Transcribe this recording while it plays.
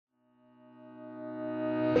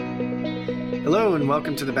Hello and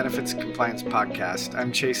welcome to the Benefits Compliance Podcast.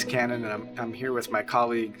 I'm Chase Cannon and I'm here with my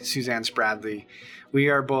colleague Suzanne Spradley. We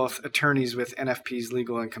are both attorneys with NFP's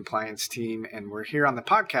legal and compliance team, and we're here on the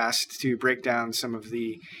podcast to break down some of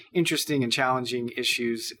the interesting and challenging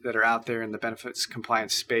issues that are out there in the benefits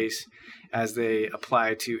compliance space as they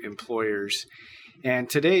apply to employers. And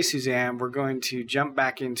today, Suzanne, we're going to jump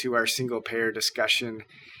back into our single payer discussion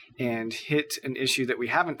and hit an issue that we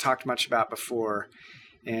haven't talked much about before.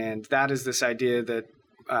 And that is this idea that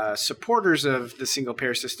supporters of the single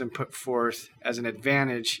payer system put forth as an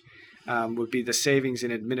advantage would be the savings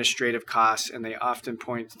in administrative costs. And they often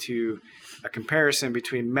point to a comparison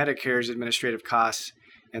between Medicare's administrative costs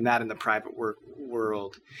and that in the private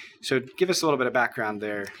world. So give us a little bit of background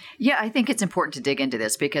there. Yeah, I think it's important to dig into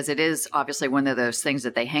this because it is obviously one of those things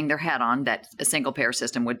that they hang their hat on, that a single payer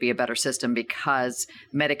system would be a better system because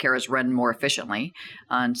Medicare is run more efficiently.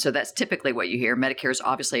 So that's typically what you hear. Medicare is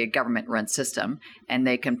obviously a government-run system, and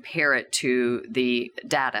they compare it to the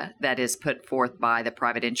data that is put forth by the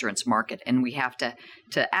private insurance market. And we have to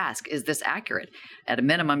ask, is this accurate? At a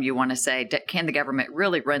minimum, you want to say, can the government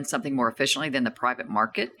really run something more efficiently than the private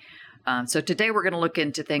market? So today we're going to look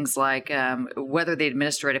into things like whether the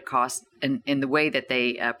administrative costs in the way that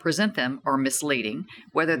they present them are misleading,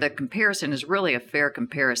 whether the comparison is really a fair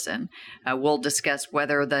comparison. We'll discuss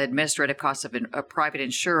whether the administrative costs of a private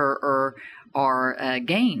insurer are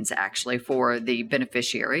gains actually for the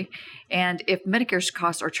beneficiary. And if Medicare's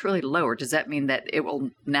costs are truly lower, does that mean that it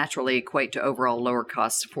will naturally equate to overall lower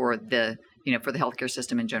costs for the healthcare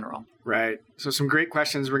system in general? Right. So some great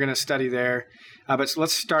questions we're going to study there. But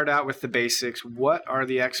let's start out with the basics. What are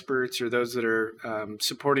the experts or those that are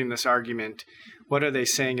supporting this argument? What are they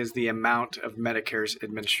saying is the amount of Medicare's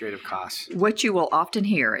administrative costs? What you will often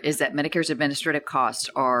hear is that Medicare's administrative costs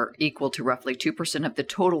are equal to roughly 2% of the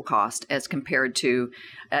total cost as compared to,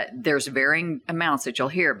 there's varying amounts that you'll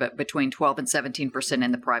hear, but between 12 and 17%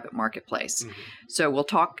 in the private marketplace. Mm-hmm. So we'll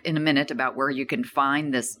talk in a minute about where you can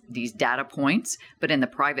find these data points, but in the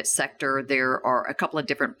private sector, there are a couple of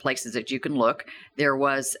different places that you can look. There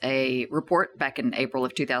was a report back in April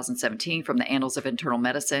of 2017 from the Annals of Internal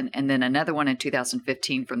Medicine, and then another one in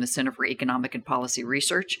 2015 from the Center for Economic and Policy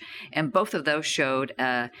Research. And both of those showed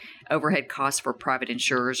overhead costs for private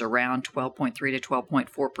insurers around 12.3 to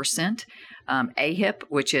 12.4%. AHIP,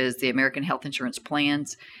 which is the American Health Insurance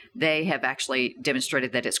Plans, they have actually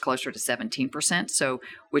demonstrated that it's closer to 17%. So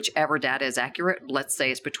whichever data is accurate, let's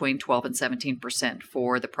say it's between 12 and 17%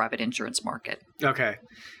 for the private insurance market. Okay.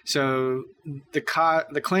 So the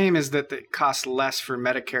claim is that it costs less for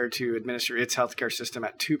Medicare to administer its healthcare system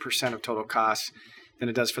at 2% of total costs than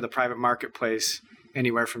it does for the private marketplace,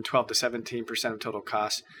 anywhere from 12 to 17% of total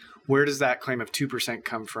costs. Where does that claim of 2%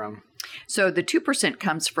 come from? So the 2%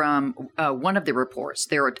 comes from one of the reports.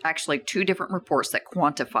 There are actually two different reports that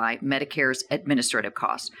quantify Medicare's administrative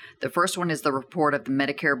costs. The first one is the report of the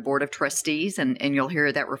Medicare Board of Trustees, and you'll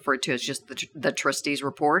hear that referred to as just the trustees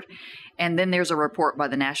report. And then there's a report by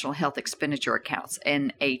the National Health Expenditure Accounts,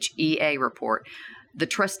 NHEA report. The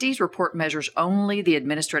trustees report measures only the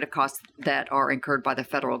administrative costs that are incurred by the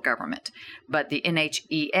federal government. But the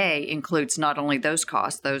NHEA includes not only those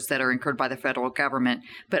costs, those that are incurred by the federal government,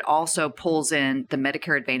 but also pulls in the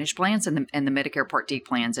Medicare Advantage plans and the Medicare Part D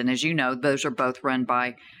plans. And as you know, those are both run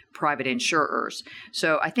by private insurers.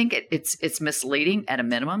 So I think it's misleading at a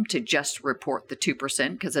minimum to just report the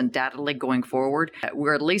 2% because undoubtedly going forward,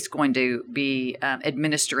 we're at least going to be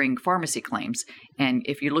administering pharmacy claims. And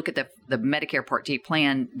if you look at the Medicare Part D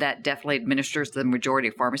plan, that definitely administers the majority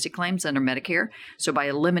of pharmacy claims under Medicare. So by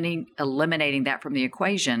eliminating that from the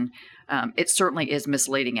equation, it certainly is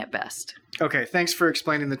misleading at best. Okay, thanks for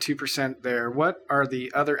explaining the 2% there. What are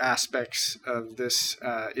the other aspects of this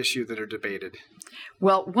issue that are debated?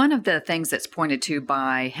 Well, one of the things that's pointed to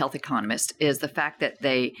by health economists is the fact that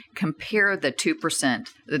they compare the 2%,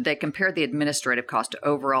 they compare the administrative cost to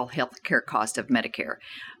overall healthcare cost of Medicare.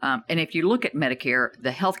 And if you look at Medicare, the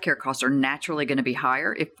healthcare costs are naturally going to be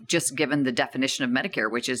higher if just given the definition of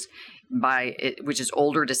Medicare, which is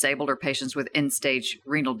older, disabled, or patients with end-stage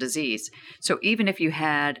renal disease. So even if you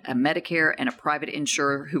had a Medicare and a private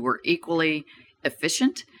insurer who were equally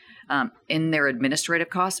efficient in their administrative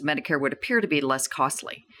costs, Medicare would appear to be less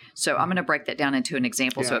costly. So I'm going to break that down into an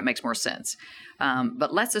example so it makes more sense.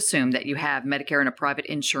 But let's assume that you have Medicare and a private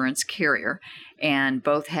insurance carrier, and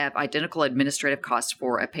both have identical administrative costs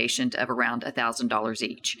for a patient of around $1,000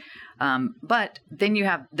 each. But then you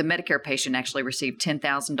have the Medicare patient actually received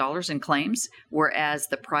 $10,000 in claims, whereas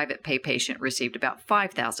the private pay patient received about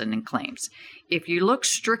 $5,000 in claims. If you look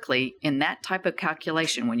strictly in that type of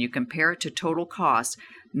calculation, when you compare it to total costs,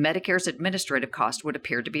 Medicare's administrative cost would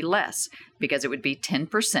appear to be less because it would be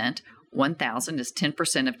 10%. 1,000 is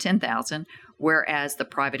 10% of 10,000, whereas the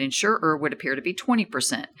private insurer would appear to be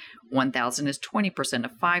 20%. 1,000 is 20%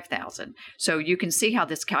 of 5,000. So you can see how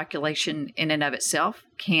this calculation in and of itself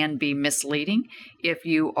can be misleading if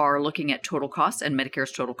you are looking at total costs and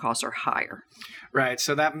Medicare's total costs are higher. Right.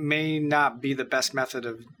 So that may not be the best method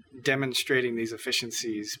of demonstrating these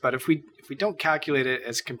efficiencies. But if we don't calculate it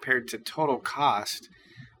as compared to total cost,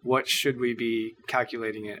 what should we be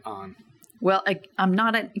calculating it on? Well, I'm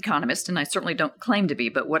not an economist, and I certainly don't claim to be,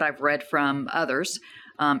 but what I've read from others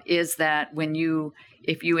is that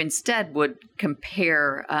if you instead would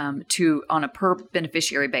compare to on a per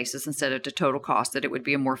beneficiary basis instead of to total cost, that it would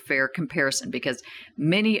be a more fair comparison because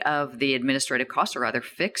many of the administrative costs are either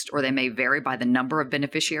fixed or they may vary by the number of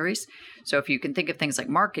beneficiaries. So if you can think of things like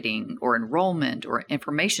marketing or enrollment or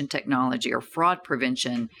information technology or fraud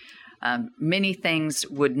prevention, many things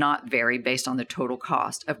would not vary based on the total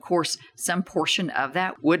cost. Of course, some portion of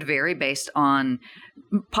that would vary based on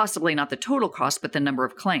possibly not the total cost, but the number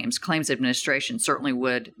of claims. Claims administration certainly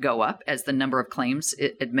would go up as the number of claims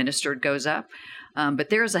administered goes up. But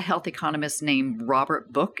there is a health economist named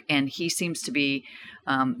Robert Book, and he seems to be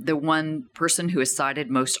the one person who is cited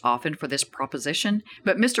most often for this proposition.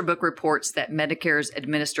 But Mr. Book reports that Medicare's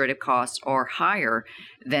administrative costs are higher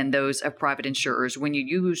than those of private insurers when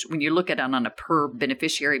you look at it on a per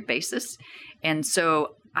beneficiary basis. And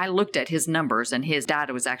so I looked at his numbers, and his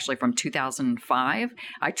data was actually from 2005.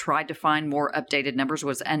 I tried to find more updated numbers,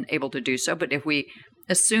 was unable to do so. But if we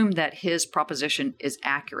assume that his proposition is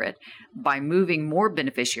accurate, by moving more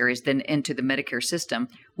beneficiaries than into the Medicare system,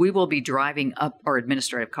 we will be driving up our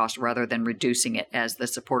administrative costs rather than reducing it, as the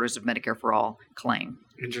supporters of Medicare for All claim.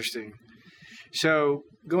 Interesting. So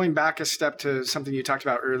going back a step to something you talked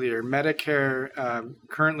about earlier, Medicare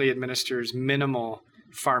currently administers minimal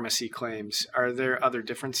pharmacy claims. Are there other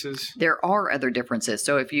differences? There are other differences.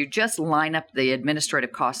 So if you just line up the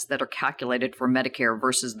administrative costs that are calculated for Medicare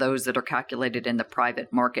versus those that are calculated in the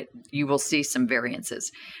private market, you will see some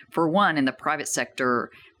variances. For one, in the private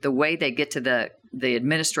sector, the way they get to the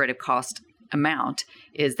administrative cost amount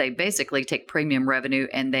is they basically take premium revenue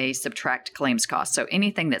and they subtract claims costs. So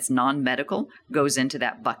anything that's non-medical goes into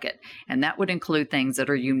that bucket. And that would include things that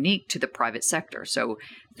are unique to the private sector. So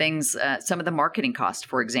things, some of the marketing costs,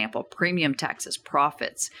 for example, premium taxes,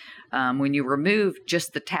 profits. When you remove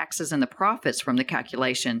just the taxes and the profits from the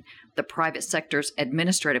calculation, the private sector's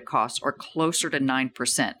administrative costs are closer to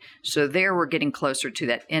 9%. So there we're getting closer to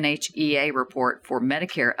that NHEA report for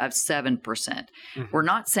Medicare of 7%. Mm-hmm. We're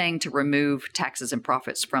not saying to remove taxes and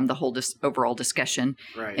profits from the whole overall discussion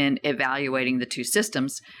in evaluating the two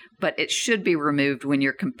systems, but it should be removed when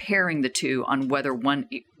you're comparing the two on whether one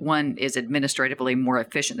is administratively more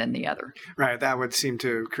efficient than the other. Right. That would seem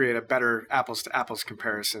to create a better apples-to-apples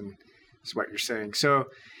comparison, is what you're saying. So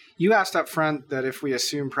you asked up front that if we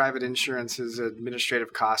assume private insurance's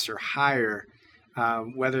administrative costs are higher,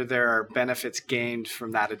 whether there are benefits gained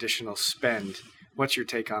from that additional spend. What's your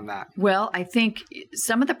take on that? Well, I think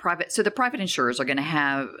some of the private insurers are going to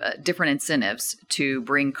have different incentives to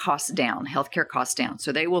bring costs down, healthcare costs down.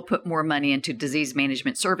 So they will put more money into disease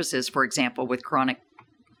management services, for example, with chronic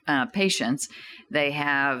patients. They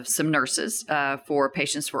have some nurses for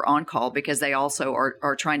patients for on-call because they also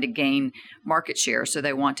are trying to gain market share. So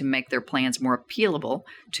they want to make their plans more appealable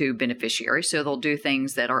to beneficiaries. So they'll do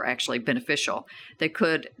things that are actually beneficial.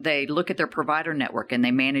 They look at their provider network and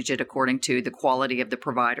they manage it according to the quality of the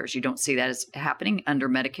providers. You don't see that as happening under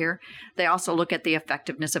Medicare. They also look at the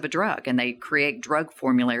effectiveness of a drug and they create drug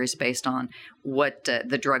formularies based on what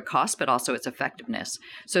the drug costs, but also its effectiveness.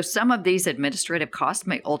 So some of these administrative costs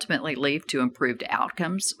may ultimately lead to improved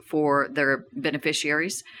outcomes for their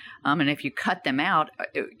beneficiaries. And if you cut them out,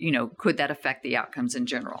 could that affect the outcomes in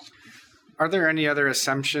general? Are there any other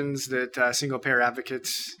assumptions that single-payer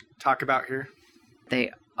advocates talk about here?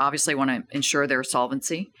 They obviously want to ensure their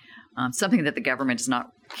solvency, something that the government is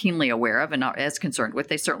not keenly aware of and not as concerned with.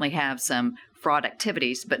 They certainly have some fraud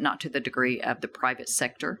activities, but not to the degree of the private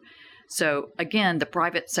sector. So again, the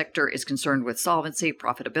private sector is concerned with solvency,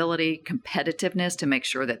 profitability, competitiveness to make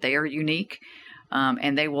sure that they are unique,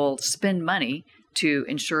 and they will spend money to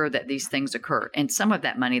ensure that these things occur. And some of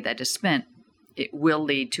that money that is spent, it will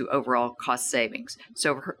lead to overall cost savings.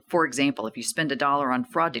 So for example, if you spend $1 on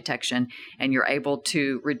fraud detection and you're able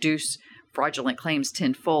to reduce fraudulent claims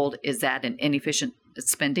tenfold, is that an inefficient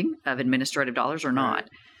spending of administrative dollars or not? Right.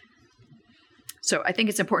 So I think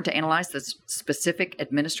it's important to analyze the specific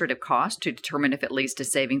administrative cost to determine if it leads to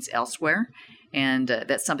savings elsewhere. And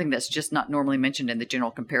that's something that's just not normally mentioned in the general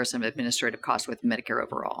comparison of administrative costs with Medicare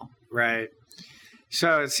overall. Right.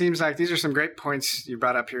 So it seems like these are some great points you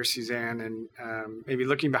brought up here, Suzanne, and maybe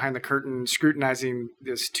looking behind the curtain, scrutinizing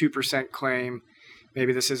this 2% claim.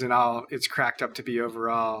 Maybe this isn't all it's cracked up to be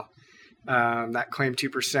overall. That claim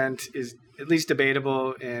 2% is at least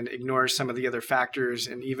debatable and ignores some of the other factors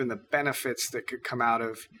and even the benefits that could come out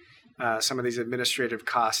of some of these administrative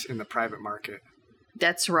costs in the private market.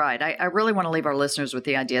 That's right. I really want to leave our listeners with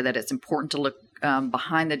the idea that it's important to look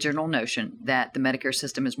behind the general notion that the Medicare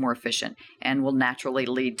system is more efficient and will naturally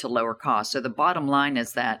lead to lower costs. So the bottom line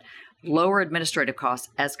is that lower administrative costs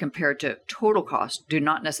as compared to total costs do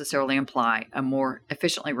not necessarily imply a more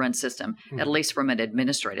efficiently run system, at least from an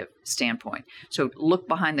administrative standpoint. So look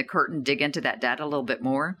behind the curtain, dig into that data a little bit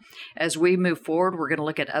more. As we move forward, we're going to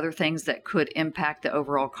look at other things that could impact the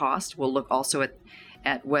overall cost. We'll look also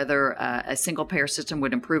at whether a single-payer system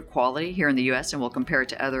would improve quality here in the U.S., and we'll compare it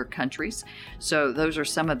to other countries. So those are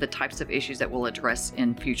some of the types of issues that we'll address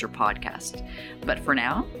in future podcasts. But for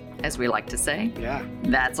now, as we like to say, yeah,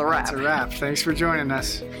 that's a wrap. That's a wrap. Thanks for joining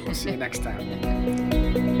us. We'll see you next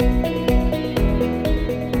time.